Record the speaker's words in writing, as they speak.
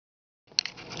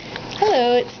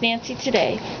it's Nancy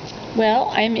today. Well,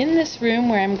 I'm in this room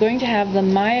where I'm going to have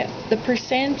the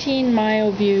Persantine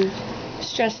MyoView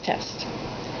stress test.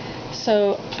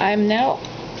 So I'm now,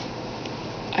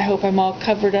 I hope I'm all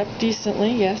covered up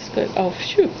decently. Yes, good. Oh,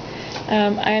 shoot.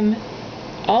 I'm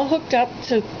all hooked up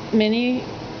to many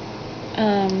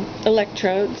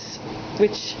electrodes,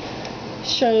 which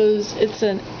shows it's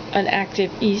an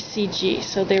active ECG,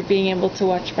 so they're being able to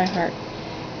watch my heart.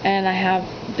 And I have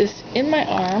this in my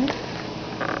arm.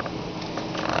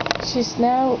 She's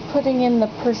now putting in the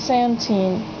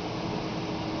Persantine,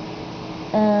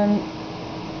 and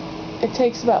it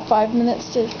takes about 5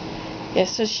 minutes to,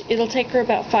 so it'll take her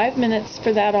about 5 minutes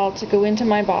for that all to go into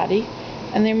my body,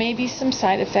 and there may be some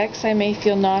side effects. I may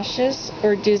feel nauseous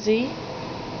or dizzy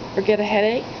or get a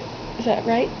headache. Is that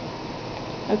right?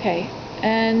 Okay,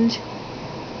 and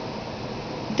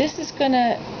this is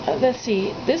gonna, let's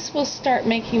see, this will start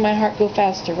making my heart go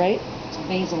faster, right? It's a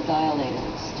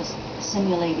vasodilator. It's just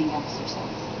simulating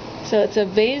exercise. So it's a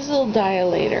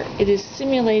vasodilator. It is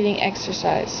simulating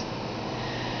exercise.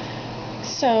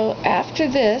 So after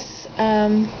this,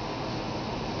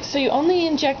 so you only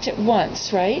inject it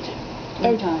once, right?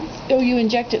 Three times. Oh, you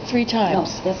inject it 3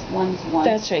 times. No, this one's once.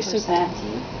 That's right.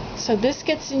 So this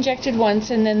gets injected once,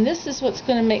 and then this is what's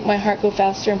going to make my heart go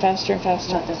faster and faster and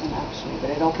faster. No, it doesn't actually, but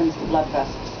it opens the blood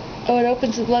vessels. Oh, it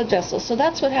opens the blood vessels. So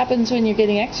that's what happens when you're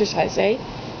getting exercise, eh?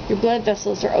 Your blood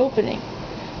vessels are opening.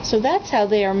 So that's how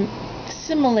they are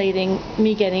simulating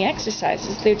me getting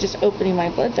exercises. They're just opening my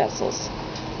blood vessels.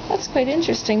 That's quite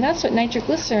interesting. That's what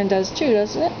nitroglycerin does too,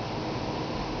 doesn't it?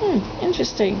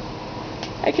 Interesting.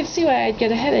 I could see why I'd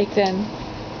get a headache then.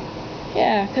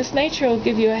 Yeah, because nitro will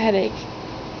give you a headache.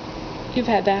 You've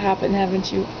had that happen,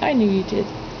 haven't you? I knew you did.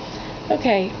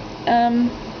 Okay.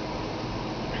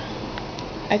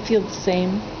 I feel the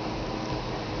same.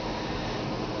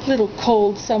 A little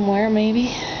cold somewhere, maybe.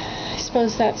 I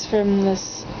suppose that's from the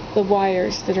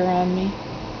wires that are on me.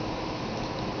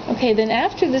 Okay, then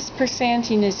after this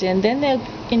Persantine is in, then they'll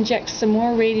inject some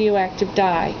more radioactive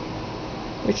dye,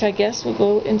 which I guess will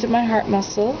go into my heart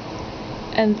muscle,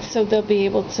 and so they'll be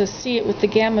able to see it with the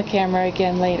gamma camera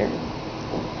again later.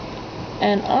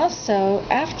 And also,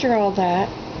 after all that,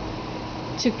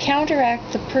 to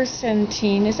counteract the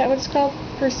Persantine, is that what it's called?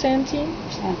 Persantine?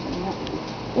 Persantine,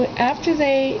 yeah. After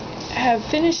they have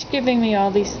finished giving me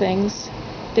all these things,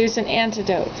 there's an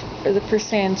antidote for the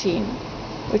Persantine,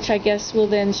 which I guess will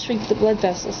then shrink the blood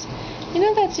vessels. You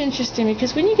know, that's interesting,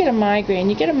 because when you get a migraine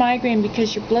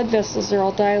because your blood vessels are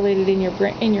all dilated in your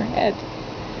brain, in your head.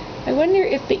 I wonder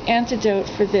if the antidote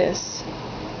for this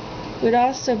would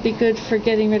also be good for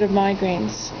getting rid of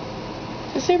migraines.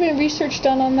 Has there been research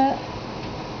done on that?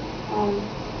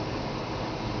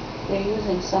 They're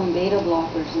using some beta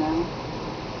blockers now.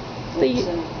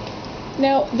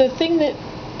 Now, the thing that,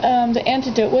 the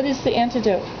antidote, what is the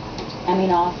antidote?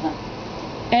 Aminophylline.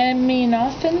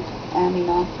 Aminophylline?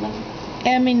 Aminophylline.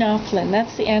 Aminophylline,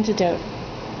 that's the antidote.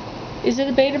 Is it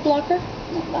a beta blocker?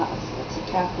 No, it's a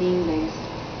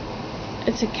caffeine-based.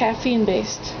 It's a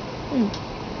caffeine-based.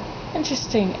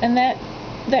 Interesting. And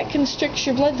that constricts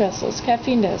your blood vessels.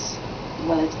 Caffeine does.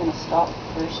 Well, it's going to stop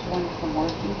the first one from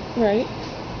working. Right.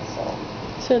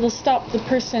 So it'll stop the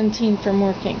Persantine from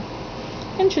working.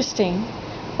 Interesting.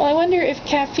 Well, I wonder if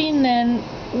caffeine then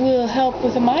will help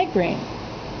with a migraine.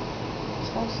 It's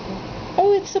supposed to.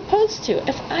 Oh, it's supposed to.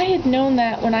 If I had known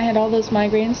that when I had all those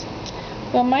migraines.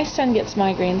 Well, my son gets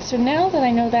migraines, so now that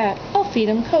I know that, I'll feed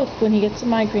him Coke when he gets a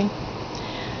migraine.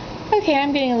 Okay,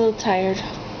 I'm getting a little tired,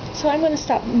 so I'm going to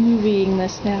stop moving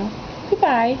this now.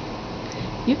 Goodbye.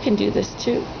 You can do this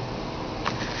too.